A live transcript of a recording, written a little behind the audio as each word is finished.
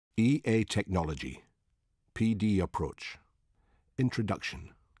EA Technology, PD Approach. Introduction.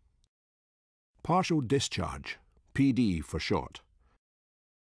 Partial Discharge, PD for short.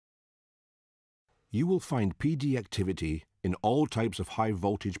 You will find PD activity in all types of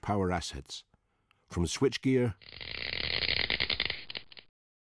high-voltage power assets, from switchgear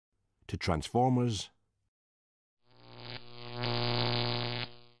to transformers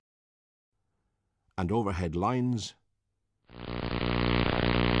and overhead lines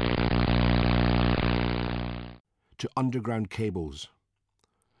to underground cables,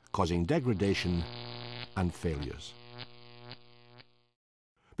 causing degradation and failures.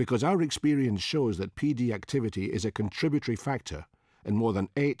 Because our experience shows that PD activity is a contributory factor in more than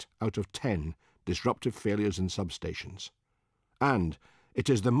 8 out of 10 disruptive failures in substations. And it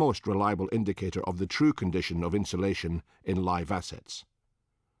is the most reliable indicator of the true condition of insulation in live assets.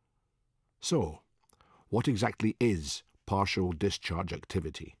 So, what exactly is partial discharge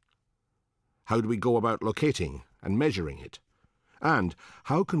activity? How do we go about locating and measuring it? And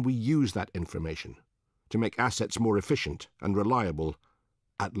how can we use that information to make assets more efficient and reliable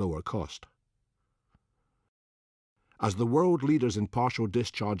at lower cost? As the world leaders in partial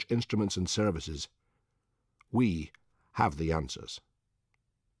discharge instruments and services, we have the answers.